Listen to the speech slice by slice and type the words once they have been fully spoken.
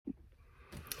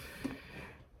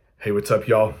Hey, what's up,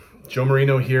 y'all? Joe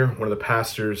Marino here, one of the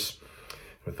pastors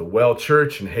with the Well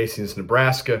Church in Hastings,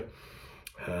 Nebraska.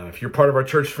 If you're part of our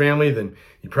church family, then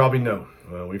you probably know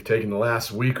we've taken the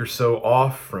last week or so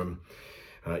off from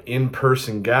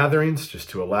in-person gatherings just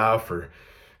to allow for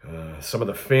some of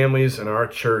the families in our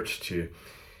church to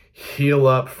heal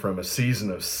up from a season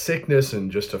of sickness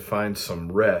and just to find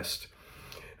some rest.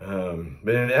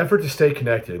 But in an effort to stay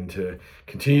connected and to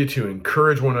continue to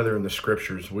encourage one another in the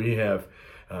scriptures, we have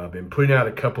been putting out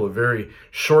a couple of very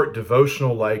short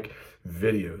devotional-like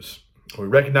videos. We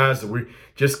recognize that we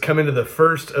just come into the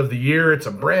first of the year. It's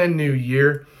a brand new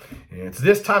year. And it's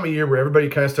this time of year where everybody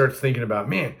kind of starts thinking about,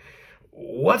 man,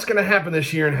 what's going to happen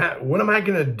this year and what am I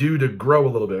going to do to grow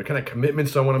a little bit? What kind of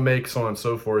commitments do I want to make, so on and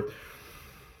so forth.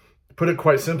 Put it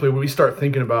quite simply, we start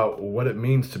thinking about what it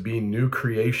means to be new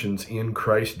creations in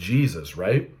Christ Jesus,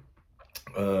 right?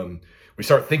 We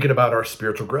start thinking about our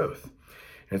spiritual growth.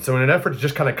 And so in an effort to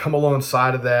just kind of come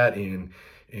alongside of that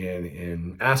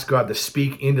and ask God to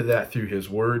speak into that through his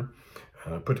word,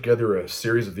 put together a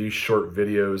series of these short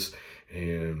videos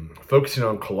and focusing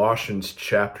on Colossians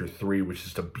chapter 3, which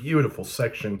is a beautiful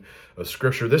section of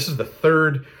scripture. This is the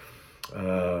third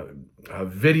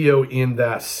video in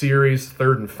that series,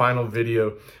 third and final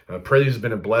video. Pray this has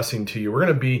been a blessing to you. We're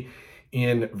going to be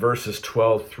in verses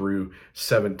 12 through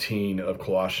 17 of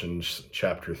Colossians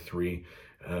chapter 3.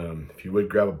 If you would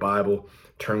grab a Bible,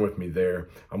 turn with me there.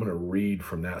 I'm going to read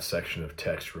from that section of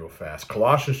text real fast.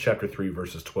 Colossians chapter 3,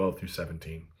 verses 12 through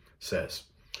 17 says,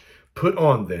 "Put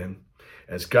on then,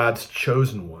 as God's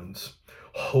chosen ones,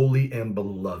 holy and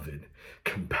beloved,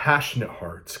 compassionate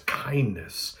hearts,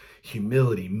 kindness,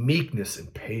 humility, meekness,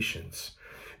 and patience,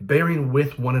 bearing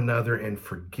with one another and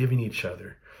forgiving each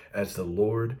other, as the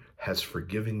Lord has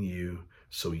forgiven you,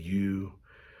 so you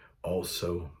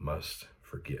also must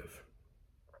forgive.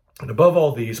 And above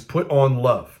all these, put on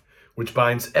love, which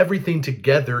binds everything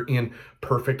together in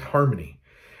perfect harmony.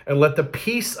 And let the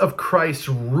peace of Christ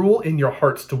rule in your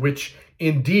hearts, to which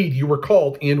indeed you were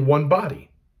called in one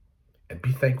body. And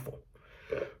be thankful.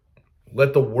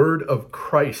 Let the word of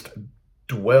Christ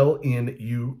dwell in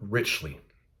you richly,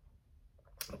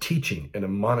 teaching and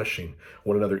admonishing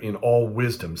one another in all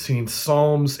wisdom, singing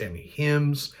psalms and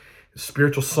hymns,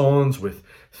 spiritual songs with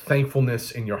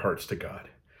thankfulness in your hearts to God.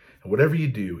 And whatever you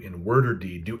do in word or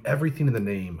deed, do everything in the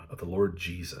name of the Lord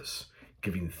Jesus,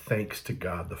 giving thanks to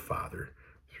God the Father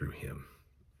through him."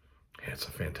 Yeah, it's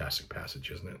a fantastic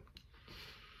passage, isn't it?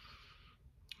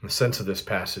 The sense of this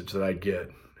passage that I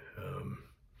get,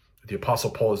 the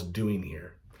Apostle Paul is doing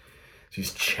here,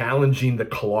 he's challenging the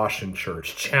Colossian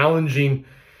church, challenging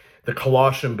the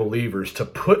Colossian believers to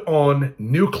put on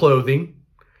new clothing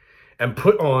and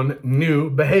put on new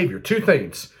behavior. Two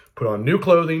things: put on new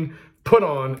clothing, put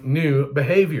on new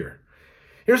behavior.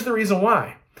 Here's the reason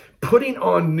why. Putting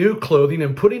on new clothing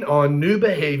and putting on new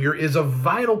behavior is a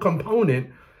vital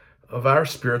component of our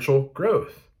spiritual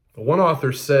growth. One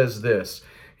author says this.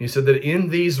 He said that in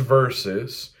these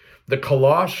verses, the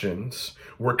Colossians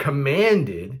were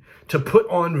commanded to put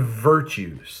on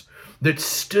virtues that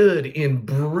stood in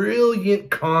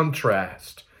brilliant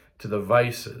contrast to the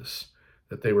vices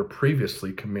that they were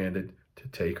previously commanded to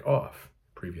take off.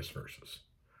 Previous verses.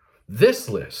 This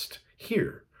list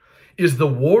here is the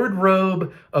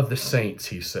wardrobe of the saints,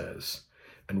 he says,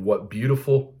 and what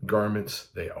beautiful garments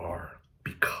they are,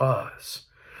 because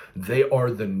they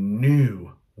are the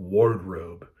new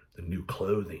wardrobe, the new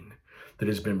clothing that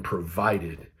has been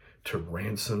provided to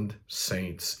ransomed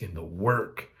saints in the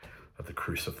work of the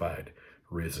crucified,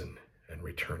 risen, and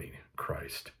returning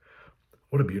Christ.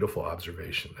 What a beautiful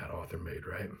observation that author made,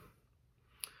 right?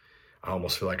 I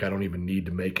almost feel like I don't even need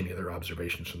to make any other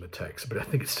observations from the text, but I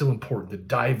think it's still important to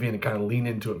dive in and kind of lean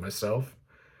into it myself.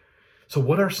 So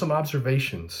what are some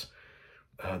observations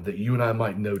that you and I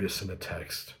might notice in the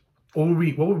text? What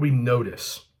would we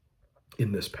notice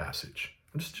in this passage?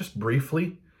 Just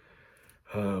briefly,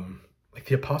 like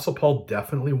the Apostle Paul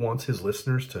definitely wants his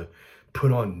listeners to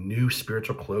put on new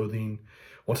spiritual clothing,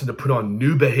 wants them to put on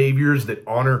new behaviors that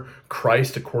honor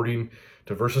Christ according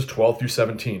to verses 12 through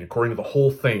 17, according to the whole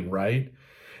thing, right?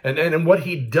 And what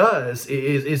he does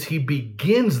is he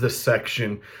begins the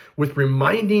section with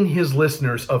reminding his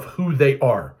listeners of who they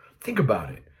are. Think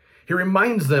about it. He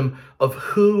reminds them of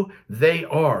who they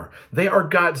are. They are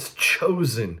God's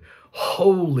chosen,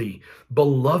 holy,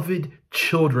 beloved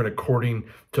children, according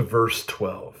to verse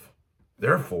 12.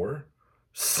 Therefore,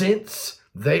 since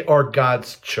they are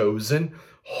God's chosen,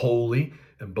 holy,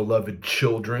 and beloved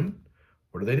children,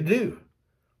 what are they to do?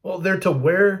 Well, they're to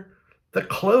wear the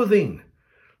clothing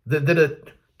that a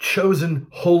chosen,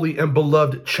 holy, and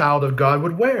beloved child of God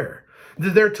would wear.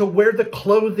 They're to wear the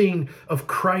clothing of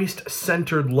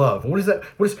Christ-centered love. What is that?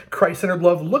 What does Christ-centered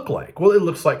love look like? Well, it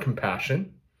looks like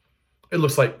compassion. It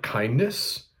looks like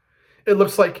kindness. It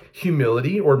looks like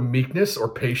humility or meekness or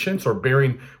patience or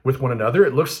bearing with one another.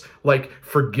 It looks like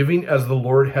forgiving as the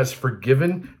Lord has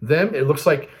forgiven them. It looks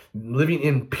like living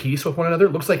in peace with one another.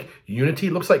 It looks like unity.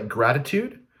 It looks like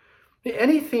gratitude.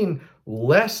 Anything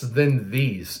less than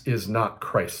these is not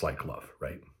Christ-like love,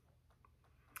 right?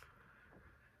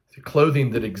 The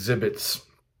clothing that exhibits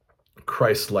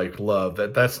Christ-like love,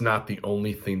 that's not the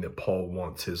only thing that Paul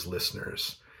wants his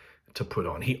listeners to put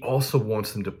on. He also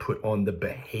wants them to put on the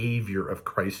behavior of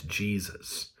Christ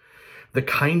Jesus, the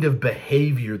kind of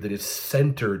behavior that is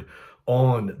centered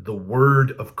on the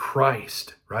word of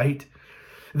Christ, right?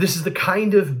 This is the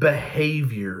kind of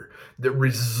behavior that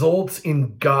results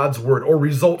in God's word or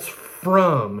results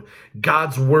from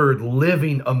God's word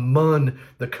living among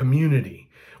the community,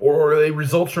 or it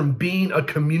results from being a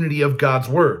community of God's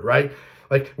word, right?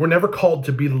 Like, we're never called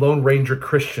to be Lone Ranger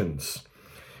Christians,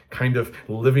 kind of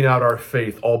living out our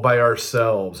faith all by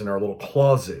ourselves in our little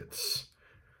closets.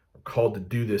 We're called to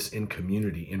do this in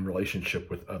community, in relationship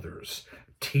with others,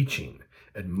 teaching,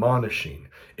 admonishing,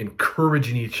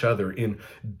 encouraging each other in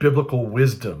biblical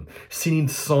wisdom, singing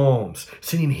psalms,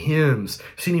 singing hymns,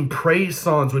 singing praise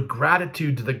songs with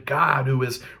gratitude to the God who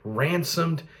has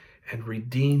ransomed and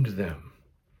redeemed them.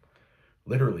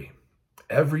 Literally,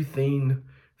 everything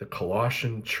the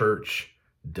Colossian church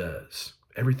does,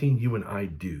 everything you and I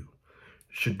do,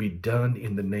 should be done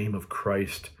in the name of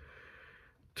Christ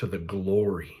to the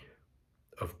glory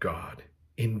of God,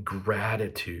 in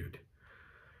gratitude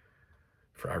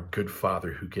for our good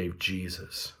Father who gave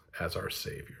Jesus as our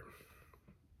Savior.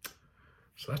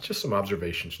 So that's just some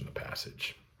observations from the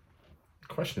passage.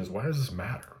 The question is, why does this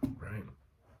matter, right?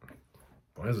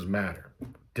 Why does this matter?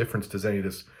 What difference does any of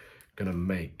this going to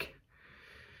make?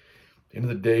 At the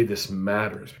end of the day, this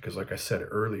matters because, like I said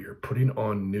earlier, putting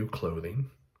on new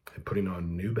clothing and putting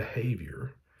on new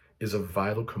behavior is a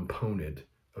vital component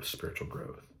of spiritual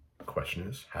growth. The question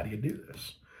is, how do you do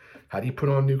this? How do you put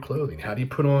on new clothing? How do you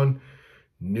put on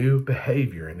new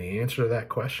behavior? And the answer to that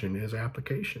question is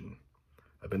application.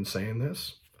 I've been saying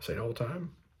this. I say it all the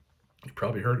time. You've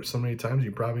probably heard it so many times,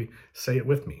 you probably say it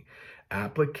with me.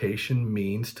 Application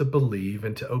means to believe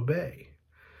and to obey.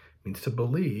 It means to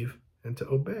believe and to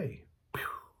obey.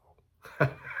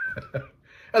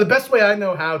 Now, the best way I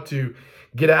know how to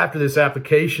get after this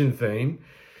application thing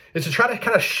is to try to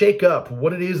kind of shake up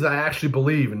what it is that I actually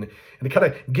believe and to kind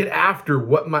of get after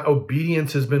what my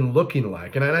obedience has been looking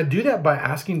like. And I do that by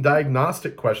asking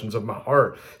diagnostic questions of my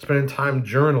heart, spending time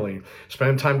journaling,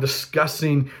 spending time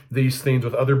discussing these things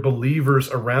with other believers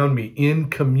around me in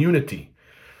community.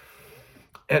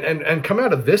 And come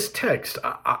out of this text,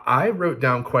 I wrote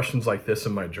down questions like this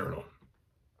in my journal.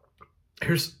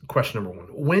 Here's question number one.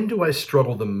 When do I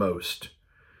struggle the most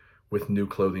with new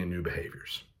clothing and new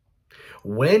behaviors?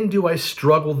 When do I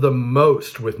struggle the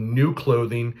most with new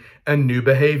clothing and new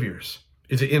behaviors?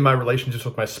 Is it in my relationships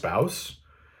with my spouse,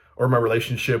 or my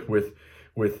relationship with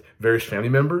various family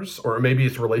members? Or maybe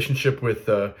it's a relationship with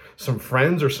some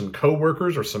friends or some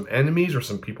coworkers or some enemies or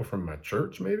some people from my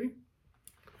church maybe?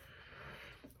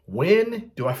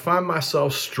 When do I find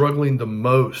myself struggling the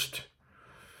most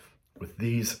with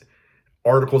these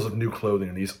articles of new clothing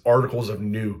and these articles of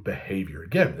new behavior?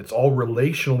 Again, it's all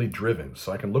relationally driven.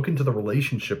 So I can look into the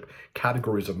relationship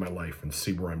categories of my life and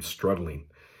see where I'm struggling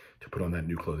to put on that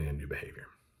new clothing and new behavior.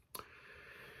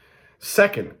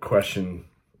 Second question,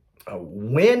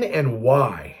 when and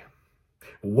why?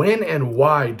 When and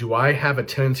why do I have a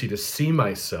tendency to see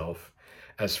myself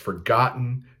as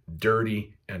forgotten,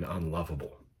 dirty, and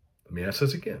unlovable? Let me ask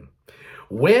this again.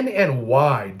 When and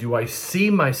why do I see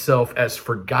myself as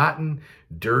forgotten,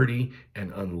 dirty,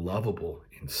 and unlovable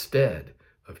instead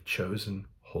of chosen,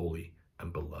 holy,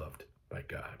 and beloved by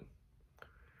God?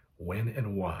 When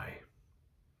and why?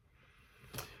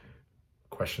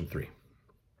 Question 3.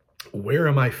 Where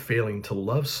am I failing to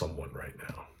love someone right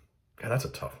now? God, that's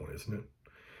a tough one, isn't it?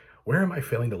 Where am I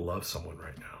failing to love someone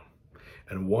right now?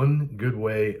 And one good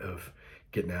way of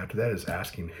getting after that is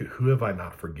asking, who have I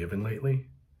not forgiven lately?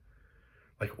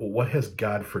 Like, well, what has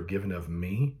God forgiven of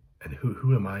me? And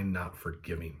who am I not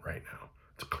forgiving right now?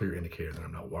 It's a clear indicator that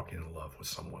I'm not walking in love with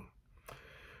someone.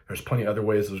 There's plenty of other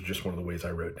ways. Those are just one of the ways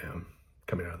I wrote down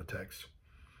coming out of the text.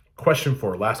 Question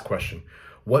 4, last question.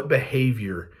 What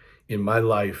behavior in my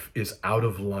life is out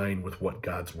of line with what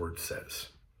God's word says?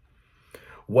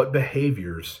 What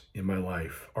behaviors in my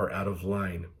life are out of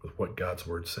line with what God's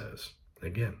word says?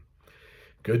 Again,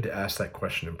 good to ask that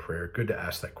question in prayer. Good to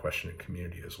ask that question in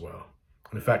community as well.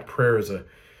 And in fact, prayer is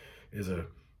a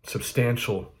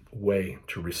substantial way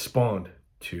to respond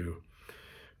to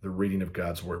the reading of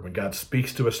God's word. When God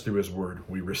speaks to us through his word,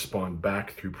 we respond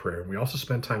back through prayer. And we also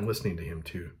spend time listening to him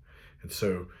too. And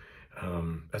so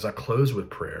as I close with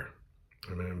prayer,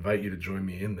 I'm going to invite you to join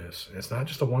me in this. And it's not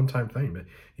just a one-time thing, but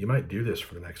you might do this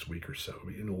for the next week or so,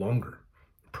 even longer.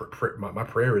 My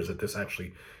prayer is that this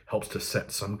actually helps to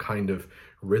set some kind of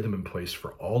rhythm in place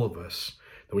for all of us,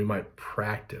 that we might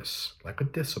practice like a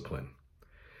discipline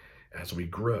as we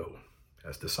grow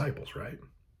as disciples, right?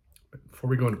 But before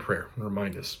we go into prayer, I want to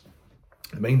remind us,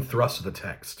 the main thrust of the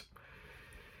text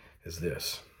is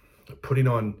this: putting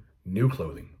on new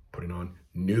clothing, putting on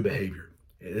new behavior.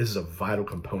 This is a vital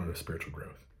component of spiritual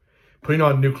growth. Putting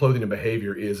on new clothing and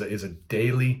behavior is a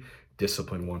daily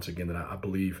discipline, once again, that I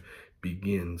believe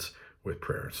begins with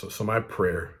prayer. So my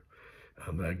prayer,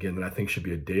 that I think should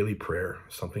be a daily prayer,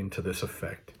 something to this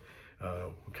effect,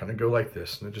 kind of go like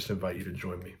this, and I just invite you to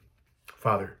join me.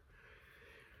 Father,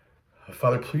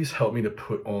 please help me to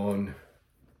put on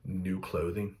new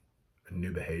clothing and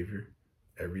new behavior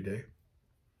every day.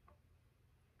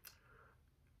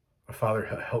 Father,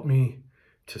 help me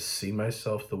to see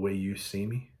myself the way you see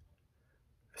me,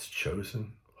 as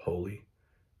chosen, holy,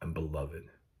 and beloved,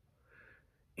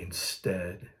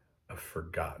 instead of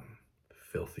forgotten,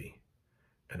 filthy,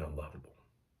 and unlovable.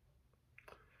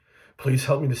 Please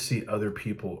help me to see other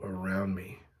people around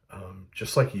me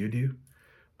just like you do,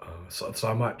 so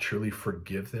I might truly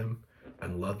forgive them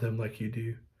and love them like you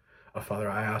do. Father,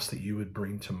 I ask that you would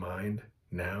bring to mind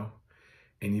now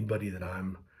anybody that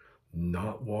I'm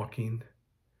not walking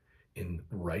in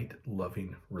right,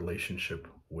 loving relationship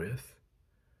with.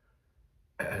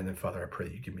 And then, Father, I pray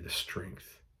that you give me the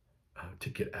strength to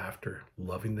get after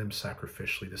loving them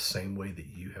sacrificially the same way that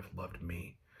you have loved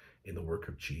me in the work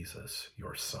of Jesus,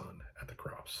 your Son, at the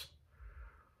cross.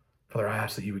 Father, I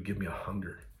ask that you would give me a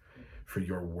hunger for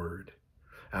your word.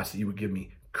 I ask that you would give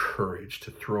me courage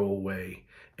to throw away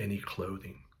any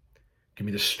clothing. Give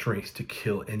me the strength to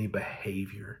kill any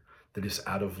behavior that is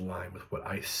out of line with what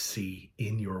I see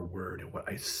in your word and what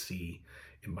I see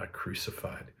in my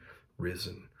crucified,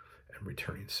 risen, and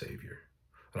returning Savior.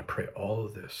 And I pray all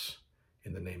of this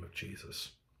in the name of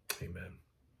Jesus. Amen.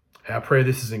 Hey, I pray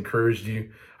this has encouraged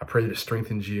you. I pray that it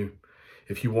strengthens you.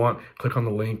 If you want, click on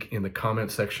the link in the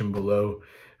comment section below.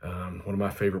 One of my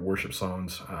favorite worship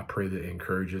songs. I pray that it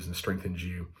encourages and strengthens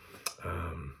you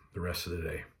the rest of the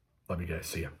day. Love you guys.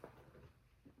 See ya.